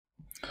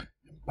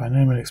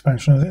binomial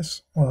expansion of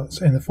this? Well,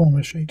 it's in the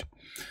formula sheet,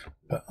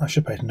 but I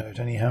should make a note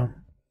anyhow.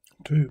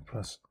 2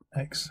 plus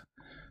x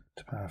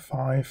to the power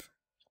 5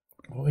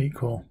 will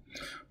equal,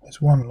 it's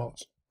one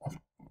lot of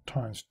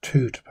times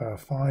 2 to the power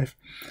 5,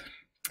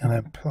 and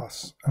then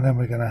plus, and then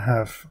we're going to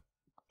have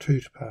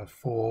 2 to the power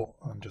 4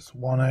 and just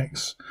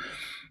 1x,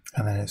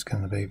 and then it's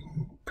going to be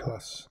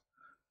plus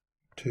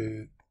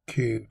 2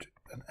 cubed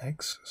and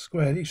x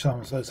squared. Each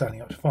time so it's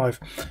adding up to 5,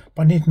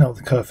 but I need to know what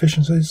the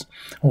coefficients is,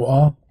 or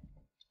are.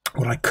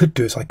 What I could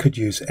do is I could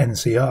use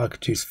NCR, I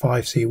could use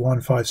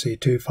 5C1,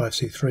 5C2,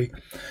 5C3,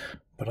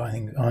 but I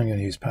think I'm going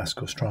to use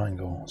Pascal's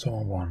triangle. So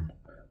on 1,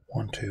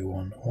 1, 2,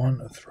 1,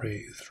 1,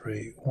 3,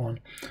 3, 1,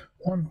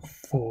 1,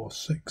 4,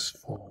 6,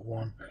 4,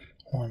 1,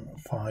 1,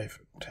 5,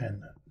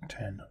 10,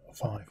 10,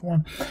 5,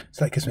 1.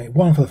 So that gives me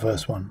 1 for the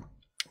first one,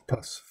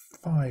 plus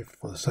 5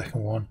 for the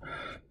second one,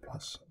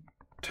 plus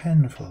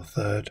 10 for the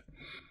third,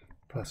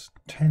 plus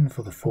 10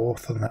 for the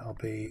fourth, and that'll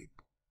be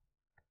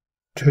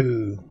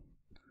 2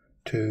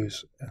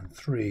 2's and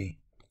 3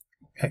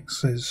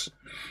 x's,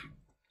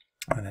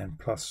 and then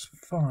plus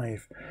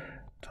 5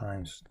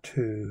 times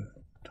 2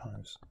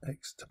 times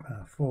x to the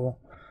power 4,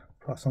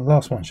 plus, and the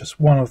last one's just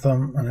one of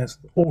them, and it's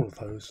all of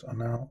those are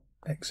now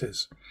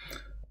x's.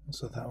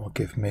 So that will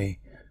give me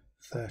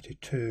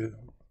 32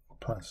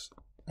 plus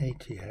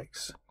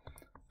 80x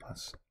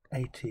plus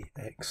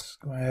 80x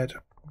squared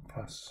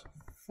plus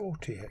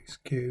 40x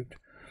cubed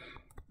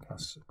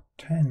plus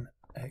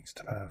 10x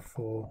to the power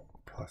 4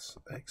 plus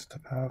x to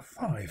the power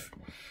 5.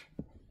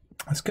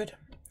 That's good.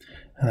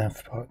 And then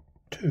for part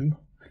 2,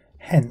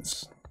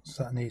 hence,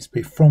 so that needs to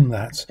be from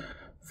that,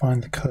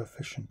 find the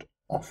coefficient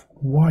of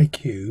y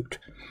cubed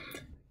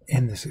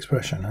in this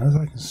expression. And as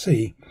I can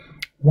see,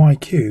 y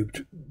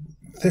cubed,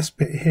 this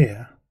bit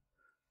here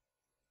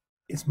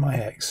is my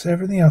x,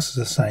 everything else is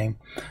the same.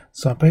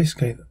 So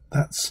basically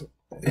I'm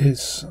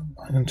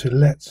going to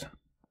let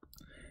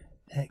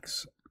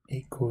x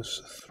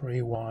equals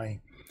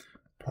 3y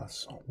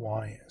plus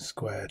y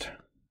squared,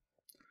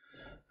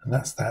 and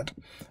that's that.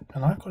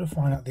 And I've got to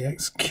find out the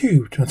x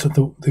cubed, so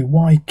the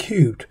y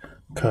cubed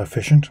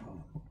coefficient.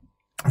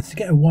 And to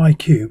get a y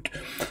cubed,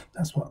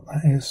 that's what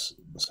that is.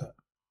 So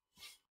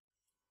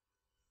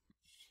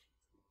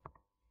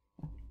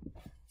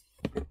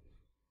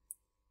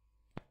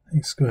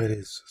x squared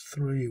is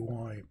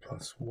 3y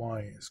plus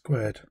y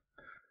squared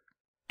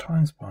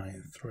times by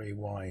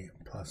 3y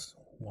plus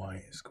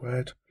y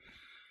squared.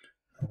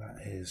 And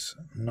that is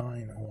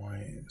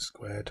 9y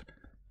squared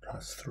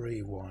plus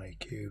 3y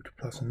cubed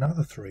plus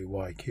another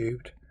 3y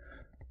cubed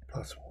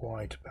plus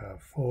y to the power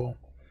 4,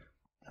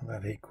 and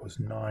that equals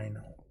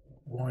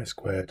 9y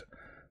squared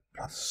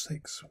plus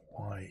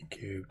 6y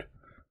cubed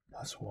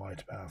plus y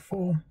to the power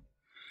 4.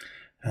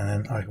 And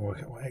then I can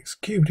work out what x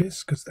cubed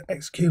is, because the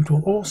x cubed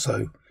will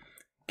also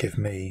give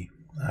me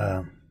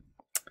a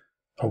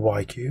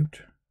y cubed.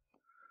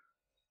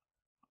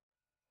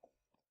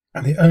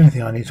 And the only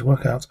thing I need to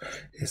work out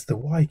is the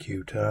y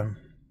cubed term.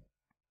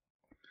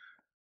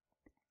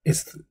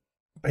 It's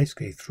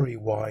basically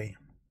 3y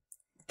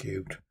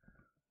cubed,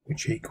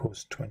 which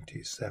equals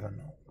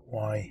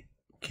 27y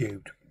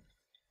cubed.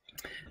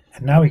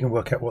 And now we can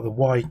work out what the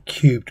y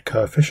cubed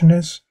coefficient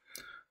is.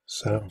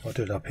 So I'll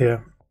do it up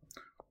here.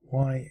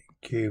 Y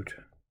cubed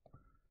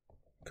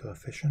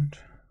coefficient.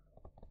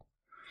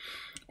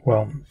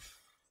 Well,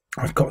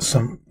 I've got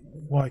some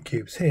y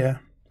cubes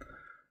here.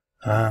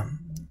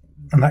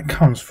 And that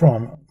comes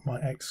from my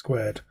x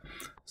squared.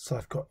 So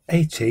I've got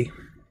 80,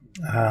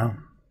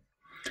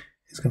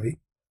 it's going to be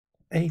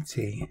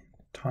 80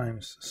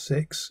 times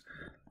 6,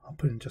 I'll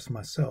put in just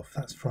myself,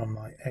 that's from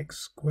my x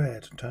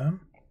squared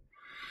term.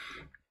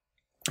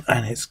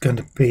 And it's going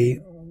to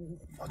be,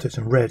 I'll do it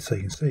in red so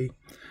you can see,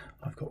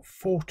 I've got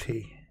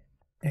 40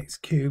 x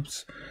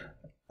cubes,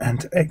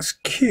 and x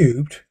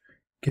cubed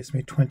gives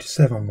me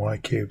 27 y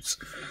cubes.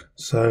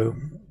 So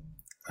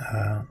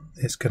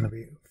it's going to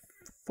be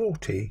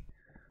 40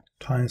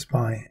 times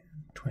by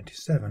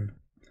 27,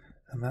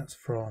 and that's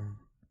from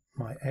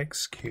my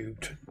x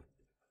cubed.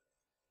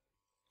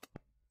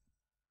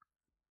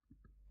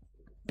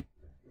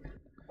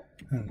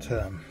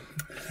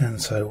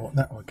 And so what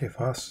that will give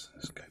us,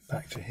 let's go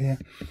back to here,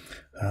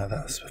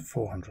 that's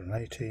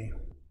 480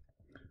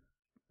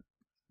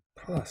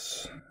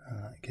 plus,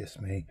 that gives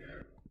me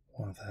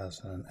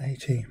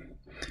 1080,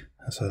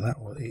 and so that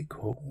will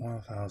equal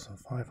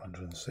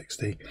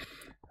 1560.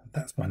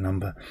 That's my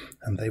number,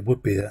 and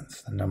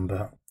that's the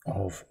number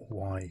of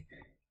y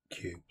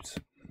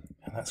cubed.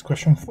 And that's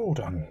question 4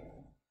 done.